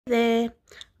There,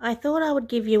 I thought I would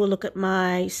give you a look at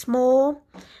my small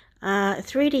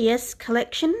 3DS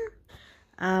collection,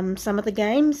 some of the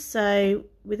games. So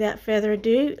without further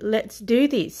ado, let's do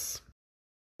this.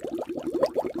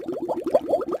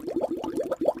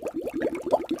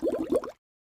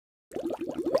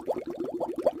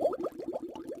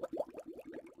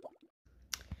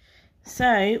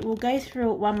 So we'll go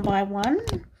through it one by one,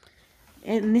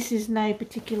 and this is no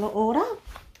particular order.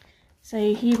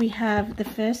 So here we have the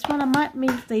first one. I might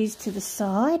move these to the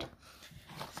side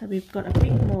so we've got a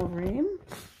bit more room.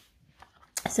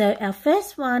 So our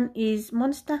first one is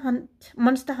Monster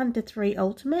Hunter 3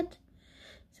 Ultimate.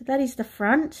 So that is the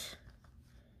front,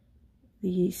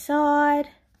 the side,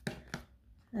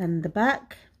 and the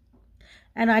back.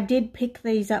 And I did pick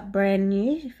these up brand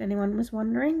new, if anyone was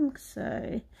wondering.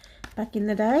 So back in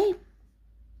the day.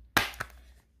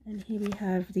 And here we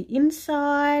have the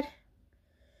inside.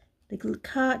 The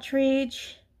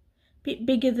cartridge, a bit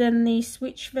bigger than the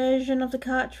Switch version of the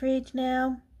cartridge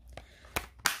now.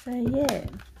 So yeah.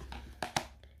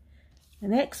 The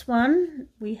next one,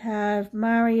 we have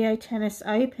Mario Tennis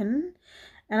Open.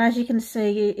 And as you can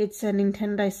see, it's a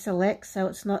Nintendo Select, so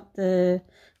it's not the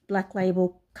black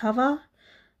label cover.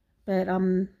 But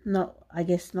I'm not, I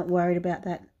guess, not worried about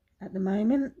that at the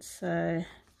moment. So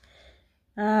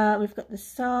we've got the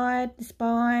side, the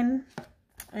spine,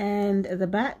 and the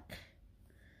back,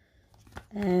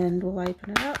 and we'll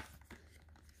open it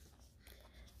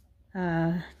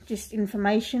up. Just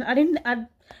information.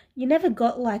 You never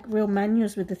got like real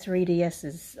manuals with the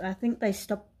 3DSs. I think they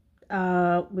stopped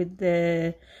with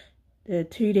the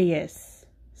 2DS.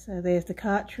 So there's the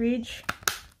cartridge.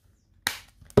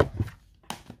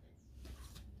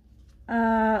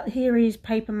 Here is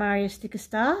Paper Mario Sticker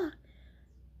Star,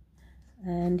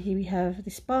 and here we have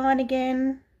the spine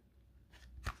again,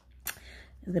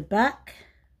 the back,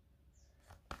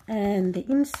 and the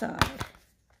inside.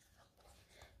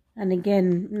 And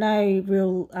again, no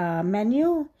real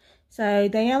manual. So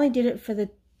they only did it for the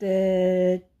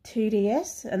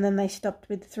 2DS, and then they stopped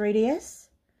with the 3DS.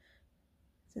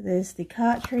 So there's the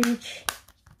cartridge.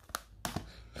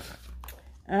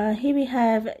 Here we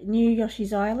have New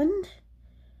Yoshi's Island.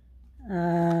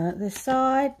 The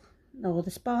side, or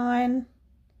the spine,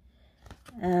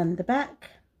 and the back.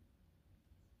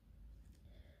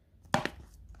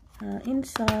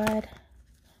 Inside,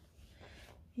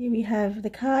 here we have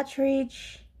the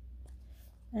cartridge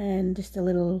and just a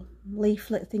little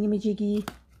leaflet thingamajiggy,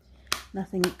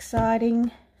 nothing exciting.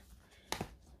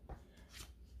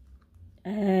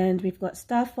 And we've got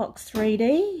Star Fox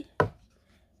 3D,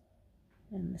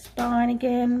 and the spine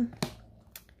again,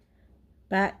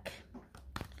 back,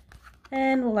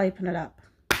 and we'll open it up.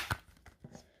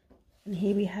 And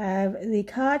here we have the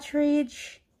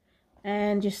cartridge,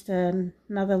 and just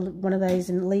another one of those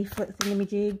in leaflet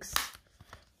thingamajigs,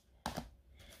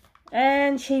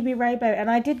 and Chibi Rainbow. And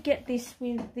I did get this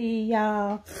with the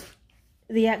actual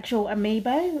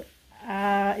amiibo.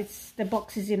 It's the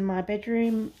box is in my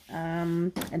bedroom,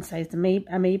 and so is the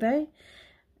amiibo.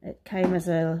 It came as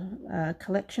a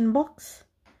collection box.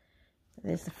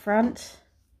 There's the front,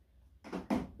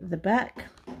 the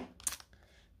back,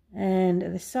 and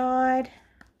the side,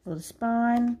 or the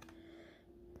spine,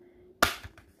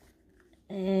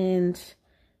 and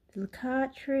the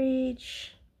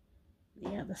cartridge,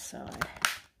 the other side.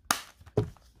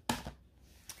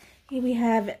 Here we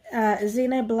have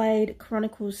Xenoblade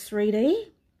Chronicles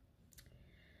 3D,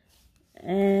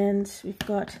 and we've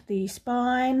got the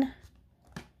spine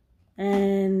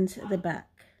and the back.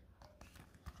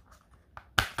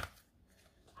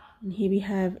 And here we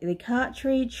have the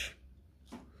cartridge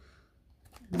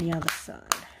and the other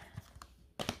side.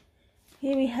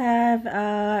 Here we have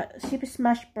Super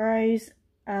Smash Bros.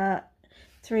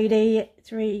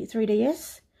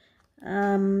 3DS.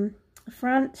 The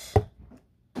front,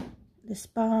 the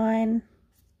spine,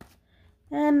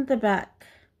 and the back.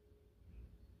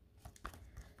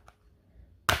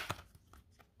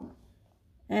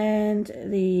 And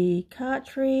the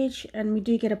cartridge, and we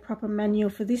do get a proper manual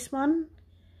for this one.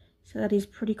 So that is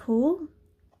pretty cool.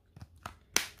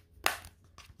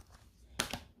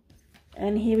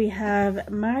 And here we have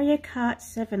Mario Kart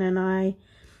 7, and I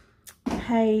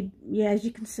paid, yeah, as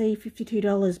you can see,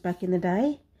 $52 back in the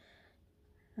day.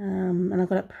 And I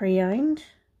got it pre-owned.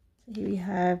 So here we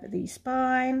have the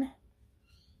spine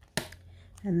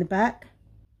and the back.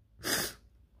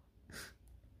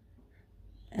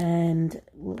 And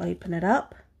we'll open it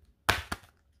up.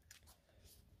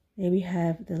 There we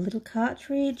have the little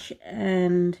cartridge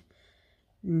and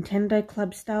Nintendo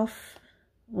Club stuff.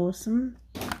 Awesome.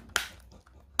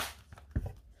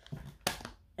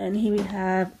 And here we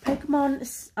have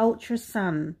Pokemon Ultra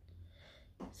Sun.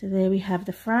 So there we have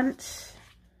the front,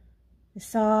 the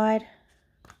side,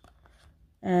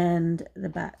 and the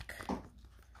back.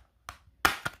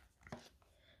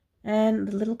 And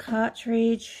the little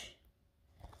cartridge.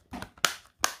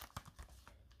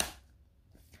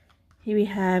 Here we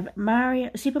have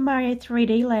Super Mario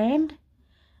 3D Land.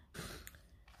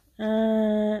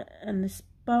 And the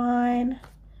spine,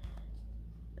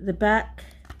 the back.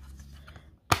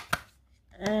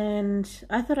 And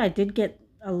I thought I did get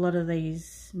a lot of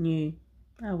these new.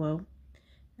 Oh well.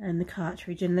 And the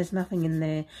cartridge, and there's nothing in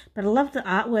there. But I love the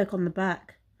artwork on the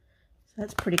back. So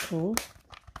that's pretty cool.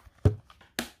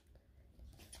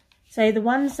 So the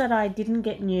ones that I didn't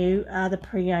get new are the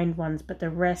pre-owned ones, but the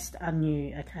rest are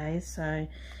new, okay? So,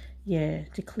 yeah,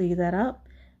 to clear that up.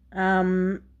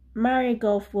 Mario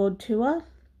Golf World Tour.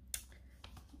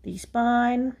 The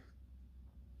spine.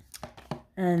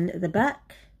 And the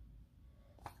back.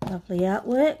 Lovely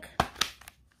artwork.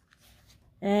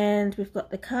 And we've got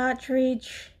the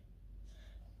cartridge.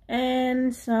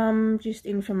 And some just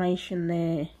information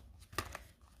there.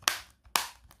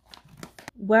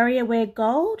 WarioWare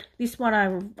Gold. This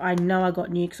one I know I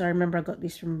got new because I remember I got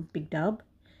this from Big Dub.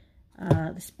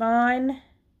 The spine.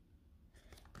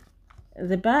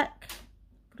 The back.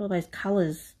 Look at all those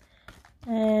colours.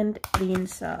 And the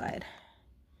inside.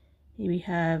 Here we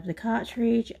have the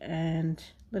cartridge and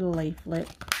little leaflet.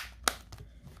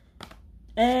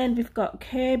 And we've got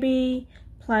Kirby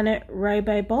Planet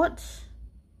Robobot.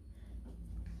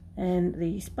 And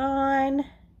the spine.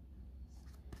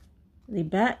 The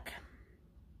back.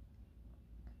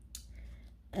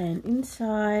 And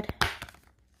inside,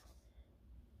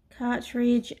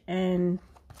 cartridge and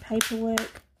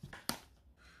paperwork.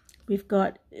 We've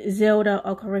got Zelda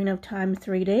Ocarina of Time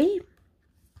 3D,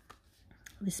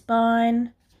 the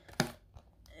spine,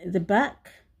 the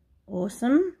back,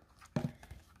 awesome,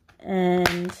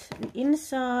 and the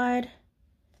inside,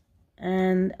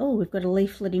 and oh, we've got a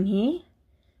leaflet in here,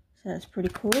 so that's pretty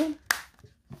cool.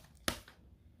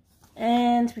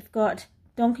 And we've got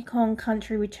Donkey Kong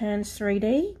Country Returns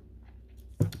 3D.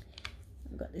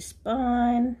 We've got the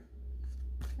spine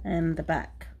and the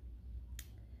back.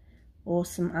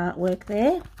 Awesome artwork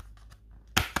there.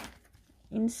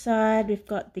 Inside we've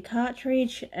got the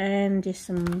cartridge and just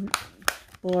some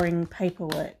boring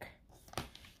paperwork.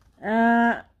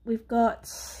 We've got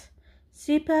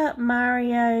Super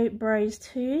Mario Bros.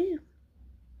 2.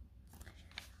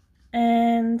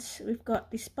 And we've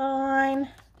got the spine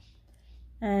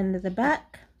and the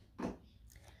back,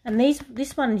 and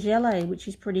this one's yellow, which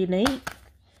is pretty neat.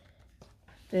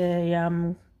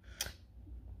 The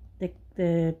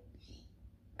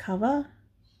cover,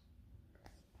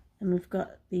 and we've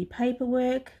got the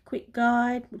paperwork, quick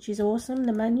guide, which is awesome,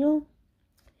 the manual.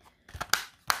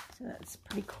 So that's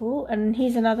pretty cool. And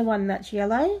here's another one that's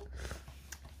yellow,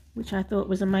 which I thought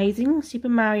was amazing. Super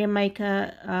Mario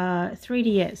Maker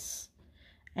 3DS,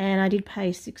 and I did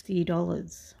pay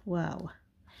 $60. Wow.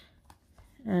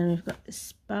 And we've got the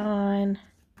spine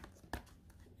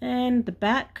and the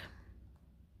back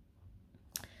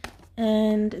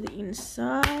and the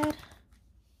inside.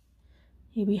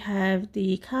 Here we have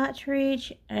the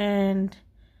cartridge and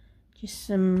just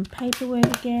some paperwork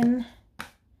again.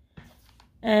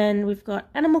 And we've got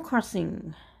Animal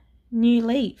Crossing, New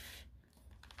Leaf,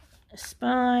 a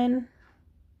spine.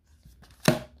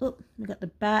 Oh, we've got the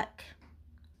back.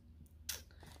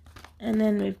 And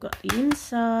then we've got the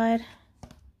inside.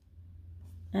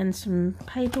 And some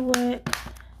paperwork.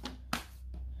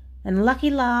 And lucky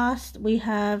last we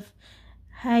have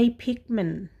Hey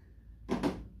Pikmin.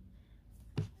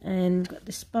 And got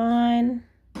the spine,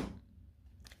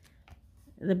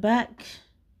 the back,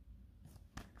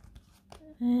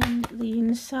 and the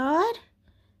inside,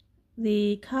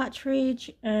 the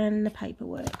cartridge and the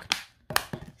paperwork.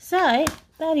 So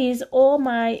that is all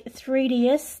my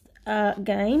 3DS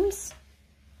games.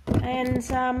 And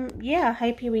yeah, I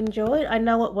hope you enjoyed. I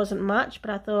know it wasn't much, but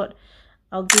I thought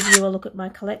I'll give you a look at my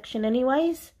collection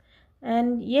anyways.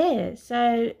 And yeah,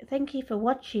 so thank you for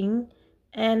watching,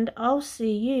 and I'll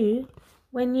see you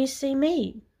when you see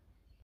me.